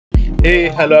Hey,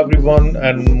 hello everyone,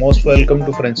 and most welcome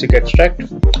to Forensic Extract.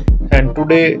 And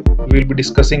today we'll be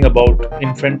discussing about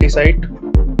infanticide.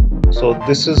 So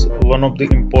this is one of the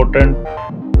important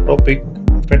topic.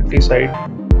 Infanticide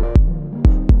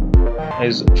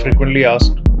is frequently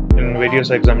asked in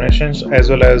various examinations, as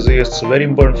well as it's very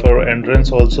important for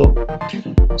entrance also.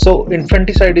 So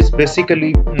infanticide is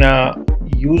basically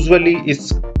usually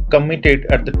is committed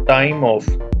at the time of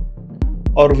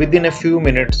or within a few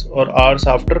minutes or hours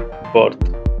after birth.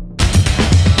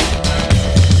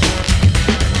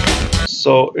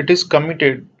 So it is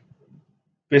committed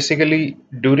basically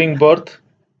during birth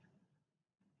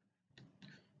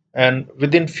and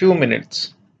within few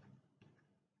minutes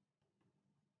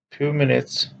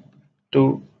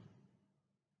to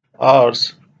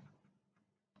hours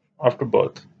after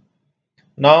birth.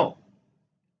 Now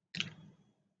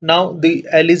now the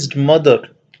alleged mother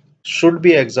should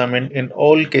be examined in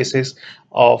all cases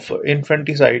of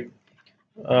infanticide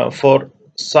for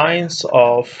signs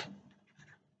of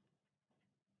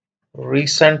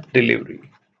recent delivery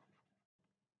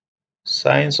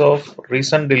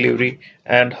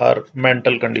and her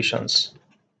mental conditions.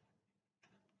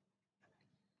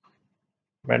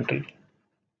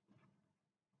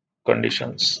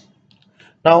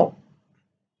 Now,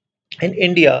 in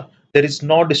India, there is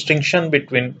no distinction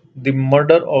between the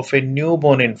murder of a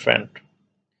newborn infant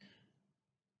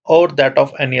or that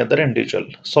of any other individual.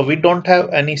 So we don't have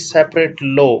any separate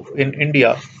law in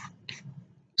India.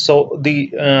 So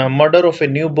the murder of a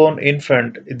newborn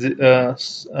infant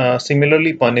is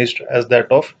similarly punished as that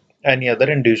of any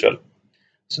other individual.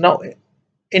 So now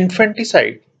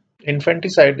infanticide,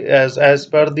 infanticide as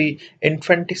per the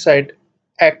Infanticide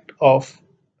Act of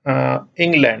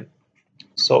England.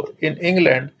 So in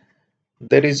England,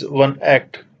 there is one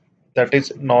act that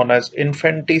is known as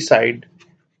Infanticide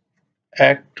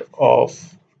Act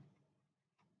of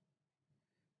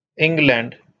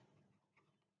England.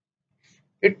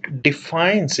 It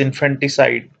defines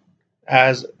infanticide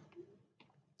as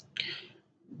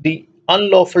the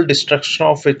unlawful destruction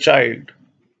of a child.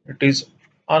 It is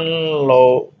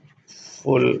unlawful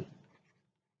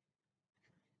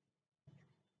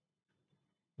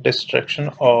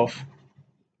destruction of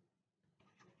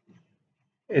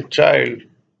a child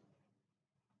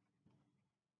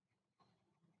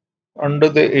under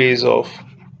the age of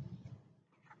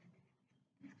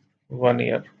 1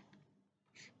 year.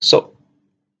 So,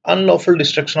 unlawful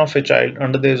destruction of a child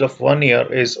under the age of 1 year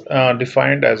is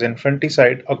defined as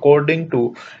infanticide according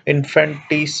to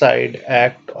Infanticide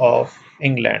Act of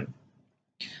England.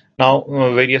 Now,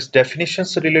 various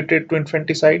definitions related to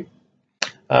infanticide.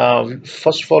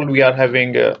 First of all, we are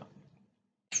having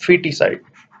feticide.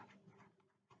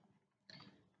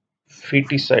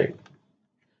 Feticide.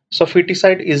 So,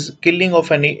 feticide is killing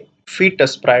of any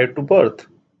fetus prior to birth.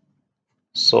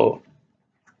 So,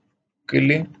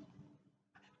 killing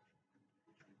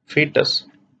fetus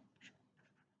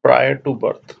prior to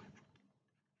birth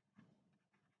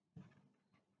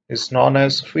is known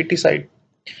as feticide.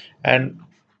 And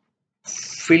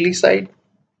filicide.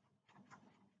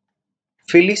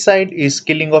 Filicide is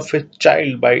killing of a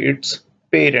child by its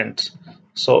parents.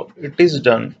 So, it is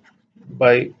done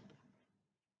by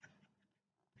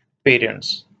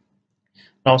parents.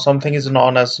 Now, something is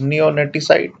known as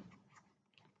neonaticide.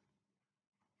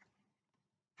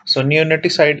 So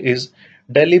neonaticide is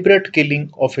deliberate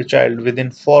killing of a child within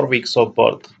 4 weeks of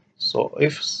birth. So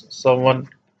if someone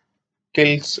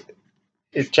kills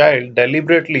a child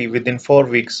deliberately within 4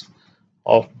 weeks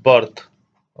of birth,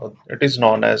 it is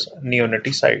known as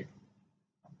neonaticide.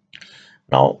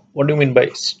 Now, what do you mean by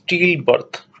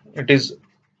stillbirth? It is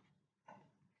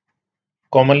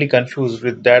commonly confused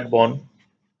with that born.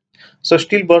 So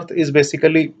stillbirth is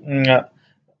basically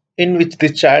in which the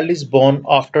child is born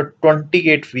after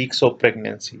 28 weeks of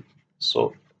pregnancy.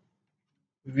 So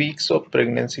weeks of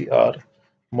pregnancy are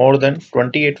more than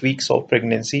 28 weeks of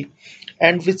pregnancy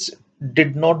and which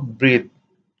did not breathe.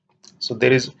 So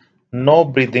there is no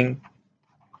breathing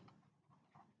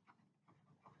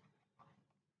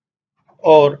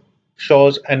or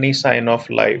shows any sign of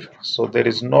life. So there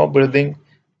is no breathing,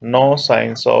 no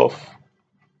signs of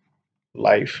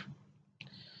life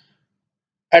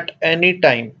at any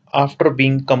time after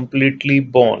being completely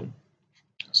born.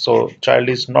 So child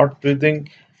is not breathing,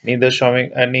 neither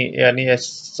showing any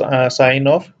sign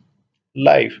of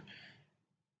life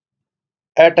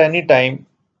at any time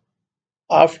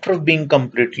after being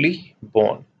completely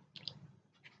born.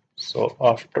 So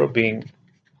after being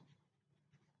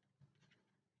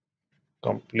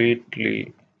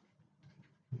completely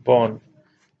born,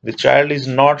 the child is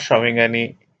not showing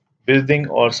any breathing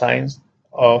or signs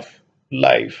of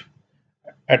life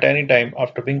at any time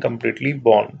after being completely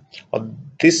born.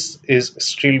 This is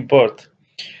stillbirth.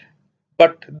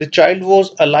 But the child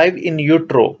was alive in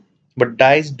utero but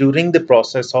dies during the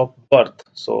process of birth.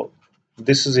 So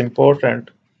this is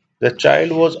important. The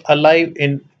child was alive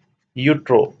in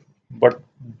utero but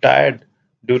died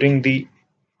during the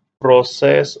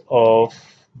process of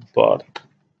birth.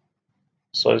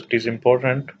 So it is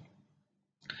important.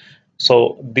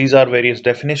 So these are various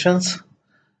definitions.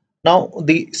 Now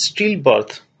the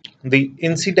stillbirth, the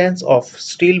incidence of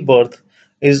stillbirth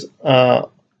is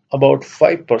about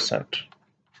 5%.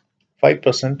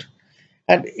 5%,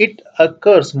 and it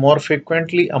occurs more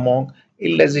frequently among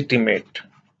illegitimate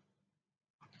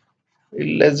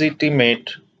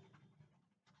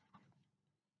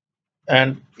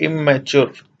and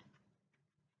immature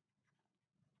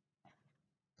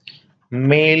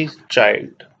male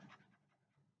child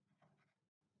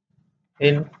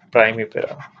in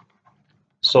primipara.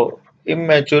 So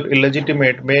immature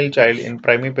illegitimate male child in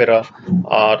primipara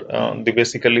are the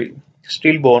basically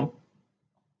stillborn.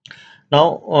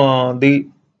 Now the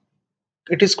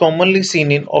it is commonly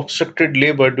seen in obstructed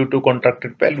labor due to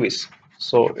contracted pelvis.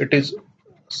 So it is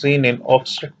seen in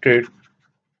obstructed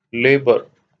labor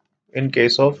in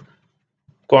case of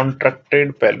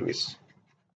contracted pelvis.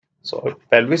 So if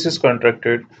pelvis is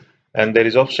contracted and there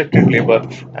is obstructed labor,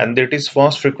 and it is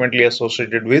most frequently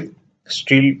associated with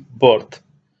stillbirth.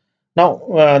 Now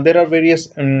there are various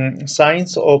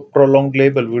signs of prolonged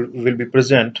labor will be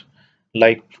present,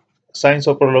 like signs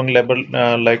of prolonged labor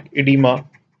like edema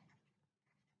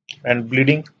and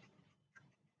bleeding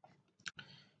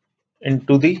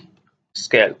into the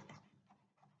scalp,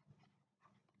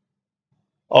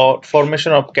 or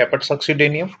formation of caput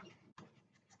succedaneum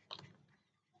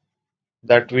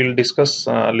that we'll discuss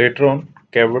later on,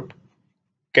 caput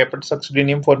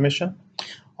succedaneum formation,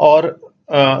 or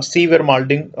severe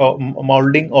molding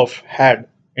of head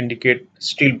indicate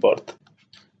stillbirth.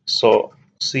 So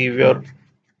severe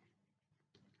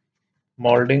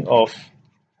molding of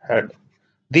head.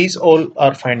 These all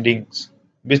are findings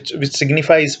which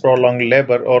signifies prolonged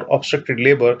labor or obstructed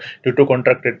labor due to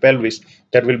contracted pelvis.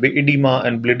 There will be edema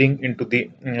and bleeding into the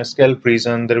scalp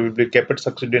region. There will be caput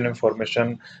succedaneum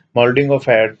formation, molding of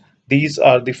head. These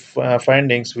are the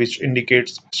findings which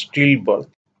indicates stillbirth.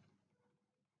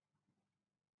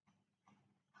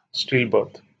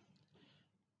 Stillbirth.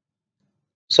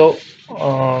 So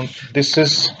this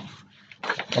is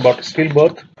about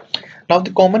stillbirth. Now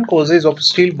the common causes of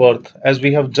stillbirth, as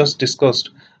we have just discussed,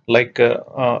 like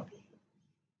the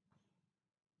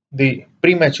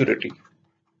prematurity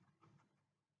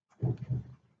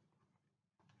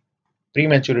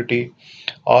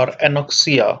or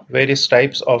anoxia, various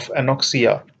types of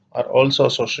anoxia are also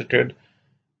associated.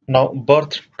 Now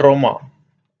birth trauma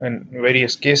in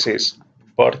various cases,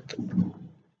 birth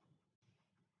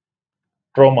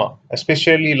trauma,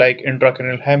 especially like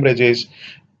intracranial hemorrhages,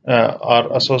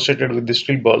 are associated with the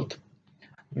stillbirth.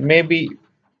 Maybe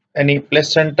any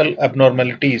placental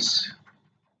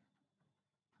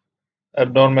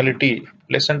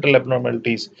placental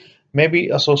abnormalities may be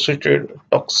associated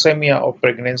toxemia of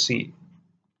pregnancy,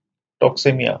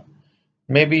 toxemia,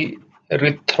 maybe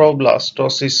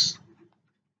erythroblastosis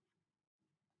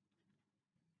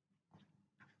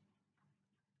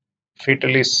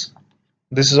fetalis.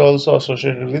 This is also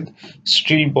associated with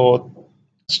stillbirth,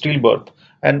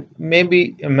 and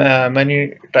maybe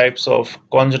many types of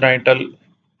congenital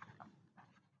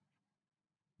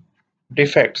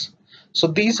defects. So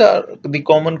these are the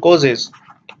common causes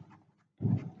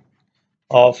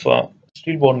of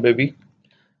stillborn baby.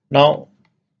 Now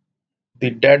the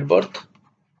dead birth.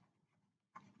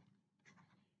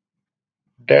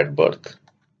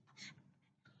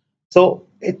 So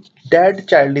a dead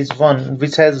child is one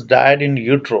which has died in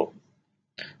utero.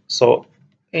 So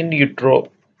in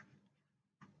utero,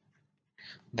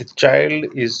 the child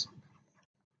is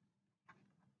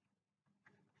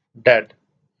dead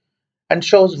and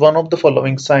shows one of the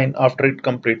following signs after it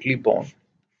completely born.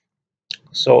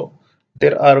 So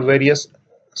there are various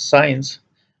signs,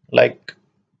 like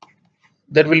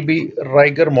there will be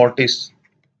rigor mortis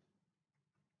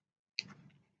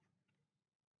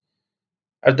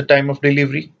at the time of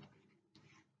delivery.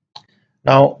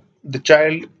 Now the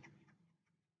child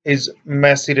is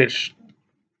macerated.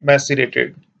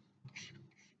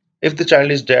 If the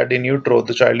child is dead in utero,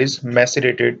 the child is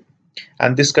macerated,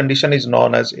 and this condition is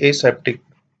known as aseptic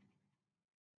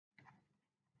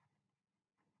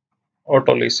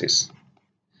autolysis,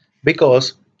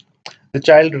 because the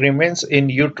child remains in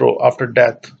utero after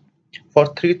death for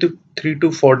 3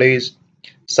 to 4 days,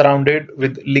 surrounded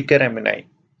with liquor amini,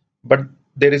 but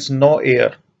there is no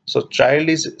air. So child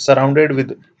is surrounded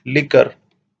with liquor,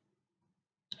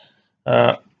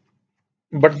 uh,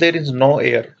 but there is no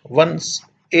air. Once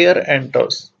air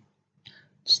enters,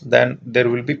 then there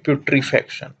will be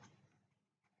putrefaction.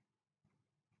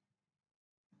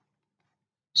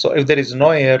 So if there is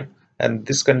no air, and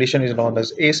this condition is known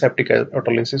as aseptic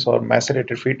autolysis or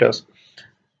macerated fetus.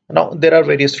 Now there are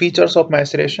various features of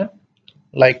maceration,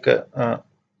 like the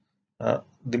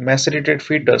macerated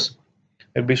fetus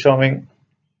will be showing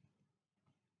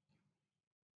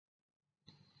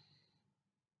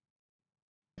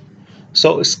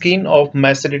so skin of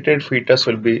macerated fetus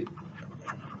will be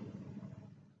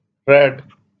red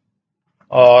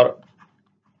or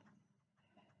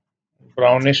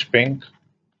brownish pink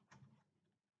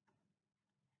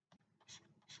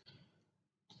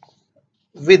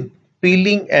with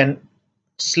peeling and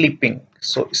slipping.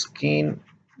 So skin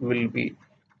will be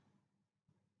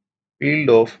peeled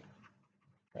off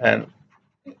and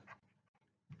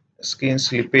skin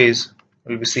slippage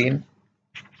will be seen.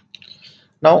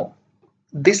 Now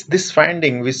this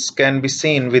finding, which can be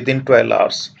seen within 12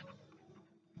 hours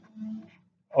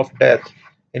of death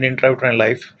in intrauterine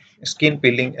life, skin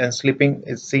peeling and slipping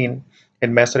is seen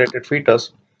in macerated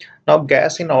fetus. Now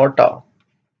gas in aorta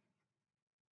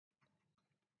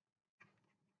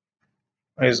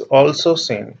is also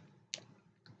seen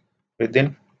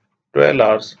within 12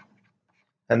 hours,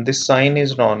 and this sign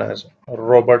is known as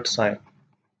Robert sign.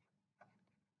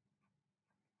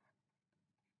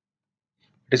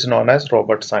 It is known as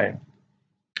Robert sign.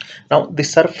 Now the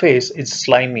surface is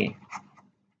slimy,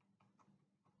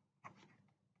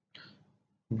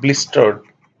 blistered,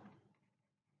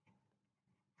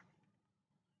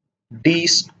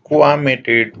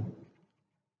 desquamated,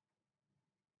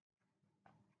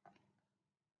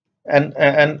 and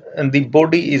the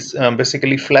body is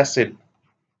basically flaccid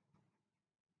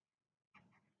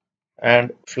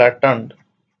and flattened.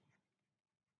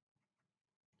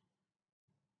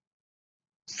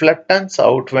 Flattens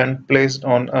out when placed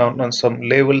on some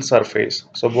level surface.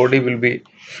 So body will be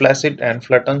flaccid and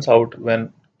flattens out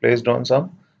when placed on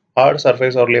some hard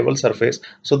surface or level surface.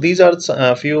 So these are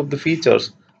a few of the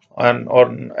features and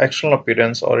or external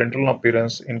appearance or internal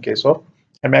appearance in case of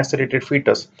emaciated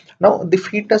fetus. Now the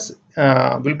fetus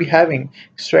will be having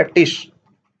sweatish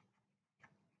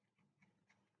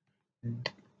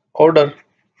odor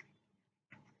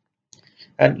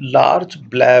and large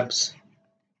blabs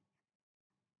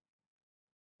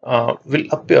will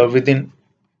appear within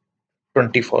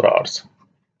 24 hours.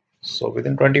 So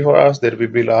within 24 hours there will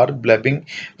be large blabbing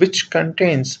which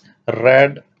contains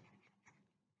red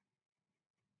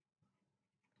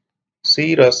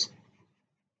serous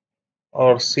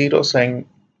or serosanguineous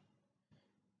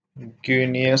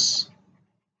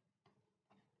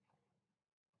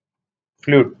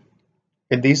fluid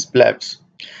in these blabs.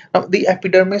 Now the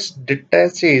epidermis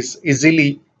detaches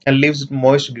easily and leaves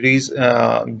moist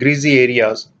greasy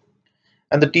areas,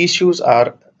 and the tissues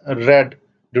are red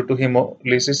due to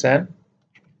hemolysis and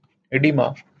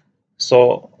edema.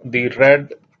 So the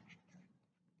red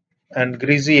and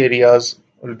greasy areas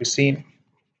will be seen,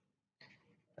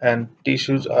 and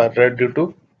tissues are red due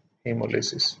to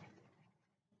hemolysis.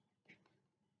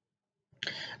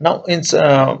 Now,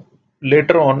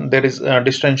 later on, there is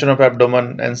distension of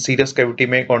abdomen and serous cavity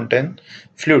may contain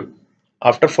fluid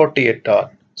after 48 hours.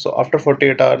 So, after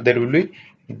 48 hours, there will be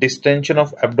distension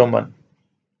of abdomen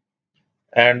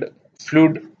and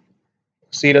fluid,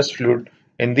 serous fluid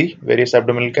in the various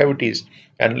abdominal cavities.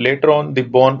 And later on, the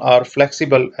bone are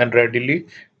flexible and readily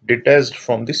detached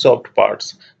from the soft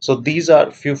parts. So, these are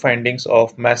few findings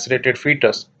of macerated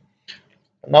fetus.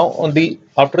 Now, on the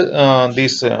after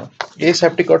this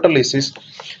aseptic autolysis,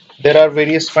 there are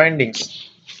various findings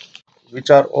which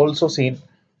are also seen,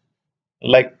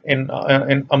 like in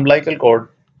umbilical cord.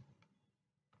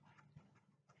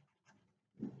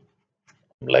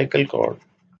 Umbilical cord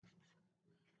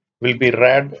will be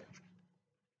red,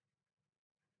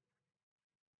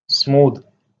 smooth,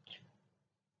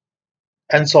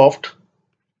 and soft.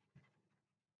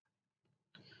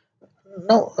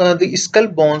 Now, the skull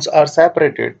bones are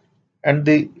separated, and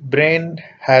the brain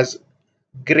has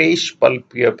grayish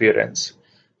pulpy appearance.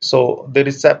 So there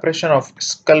is separation of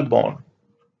skull bone.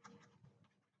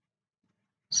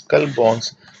 Skull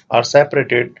bones are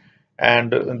separated,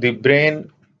 and the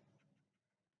brain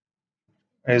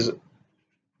is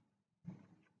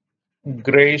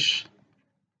grayish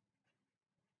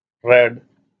red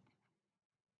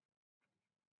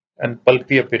and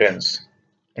pulpy appearance.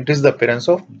 It is the appearance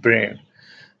of brain.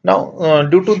 Now,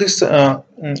 due to this,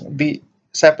 the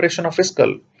separation of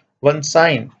skull, one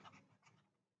sign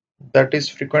that is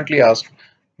frequently asked,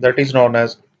 that is known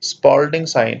as Spalding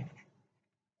sign.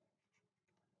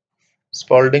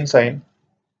 Spalding sign.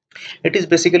 It is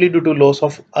basically due to loss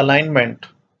of alignment.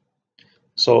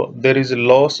 So there is a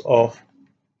loss of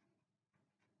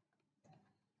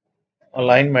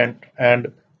alignment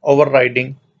and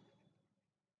overriding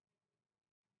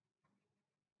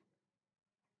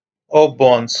of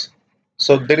bones.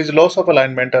 So there is loss of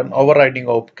alignment and overriding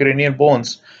of cranial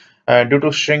bones due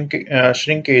to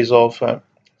shrinkage of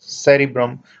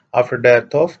cerebrum after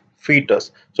death of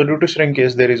fetus. So due to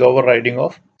shrinkage, there is overriding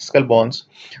of skull bones.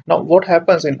 Now, what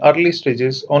happens in early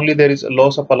stages? Only there is a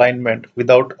loss of alignment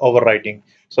without overriding.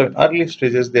 So in early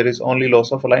stages, there is only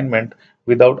loss of alignment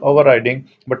without overriding,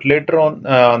 but later on,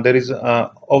 there is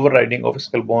overriding of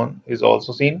skull bone is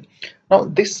also seen. Now,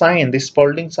 this sign, this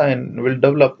Spalding sign, will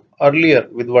develop earlier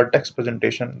with vertex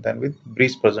presentation than with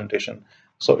breeze presentation.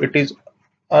 So it is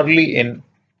early in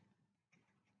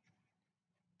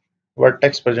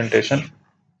vertex presentation.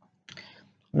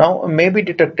 Now may be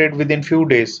detected within few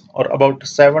days or about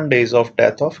 7 days of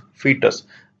death of fetus.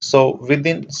 So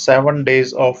within 7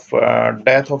 days of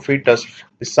death of fetus,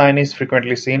 the sign is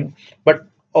frequently seen, but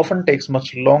often takes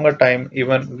much longer time,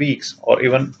 even weeks or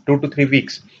even 2 to 3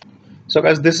 weeks. So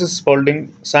guys, this is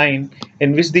Spalding sign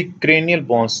in which the cranial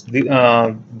bones,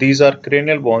 these are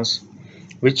cranial bones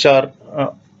which are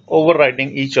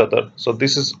overriding each other. So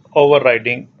this is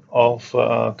overriding of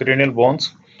cranial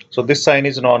bones. So this sign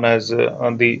is known as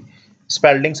the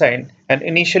Spalding sign. And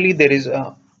initially there is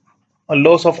a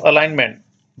loss of alignment.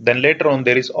 Then later on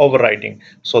there is overriding.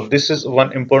 So this is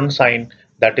one important sign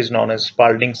that is known as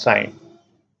Spalding sign.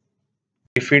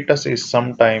 The fetus is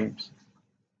sometimes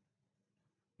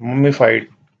mummified.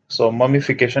 So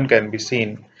mummification can be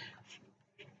seen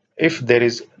if there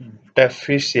is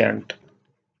deficient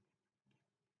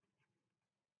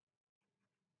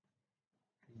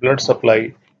blood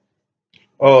supply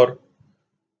or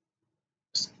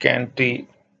scanty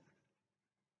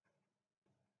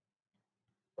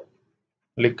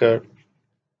liquor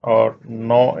or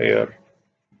no air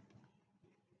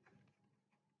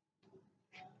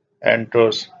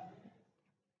enters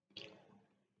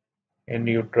in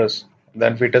uterus,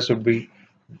 then fetus would be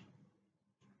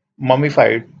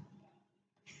mummified.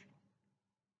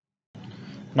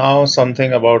 Now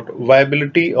something about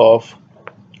viability of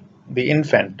the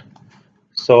infant.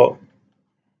 So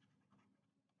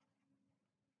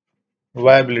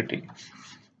viability.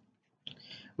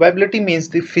 Viability means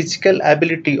the physical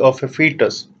ability of a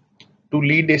fetus to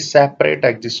lead a separate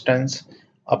existence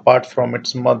apart from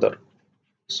its mother.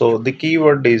 So the key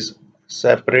word is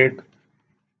separate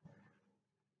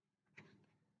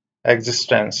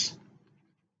existence.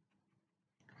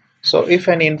 So if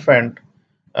an infant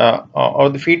or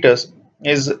the fetus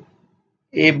is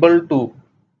able to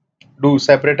do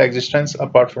separate existence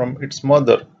apart from its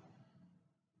mother,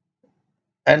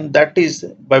 and that is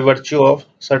by virtue of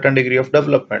certain degree of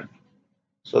development.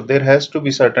 So there has to be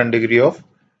certain degree of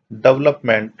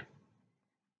development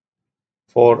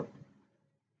for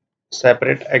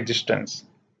separate existence,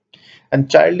 and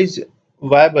child is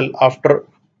viable after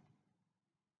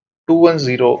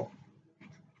 210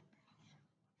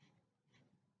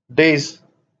 days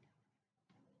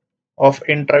of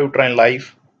intrauterine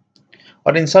life,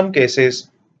 or in some cases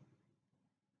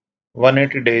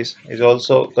 180 days is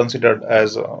also considered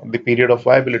as the period of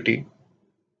viability.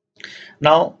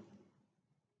 Now,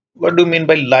 what do you mean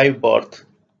by live birth?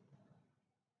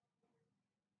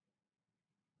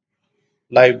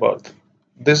 Live birth.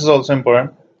 This is also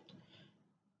important.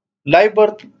 Live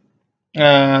birth,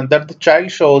 that the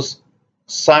child shows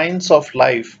signs of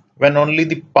life when only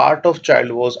the part of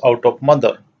child was out of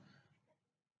mother.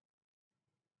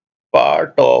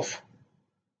 Part of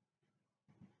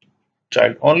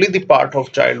child. Only the part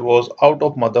of child was out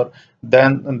of mother,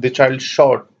 then the child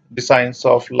showed the signs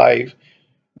of life,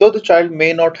 though the child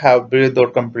may not have breathed or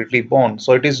completely born.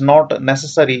 So it is not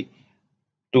necessary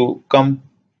to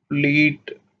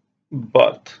complete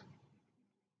birth.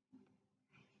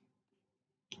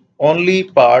 Only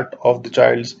part of the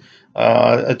child's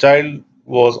a child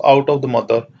was out of the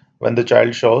mother when the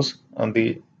child shows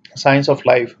the signs of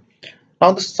life.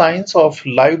 Now the signs of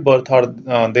live birth are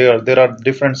there are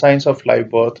different signs of live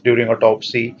birth during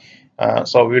autopsy.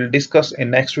 So we'll discuss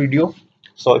in next video.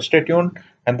 So stay tuned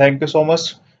and thank you so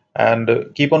much, and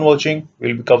keep on watching.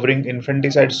 We'll be covering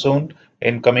infanticide soon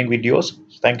in coming videos.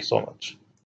 Thank you so much.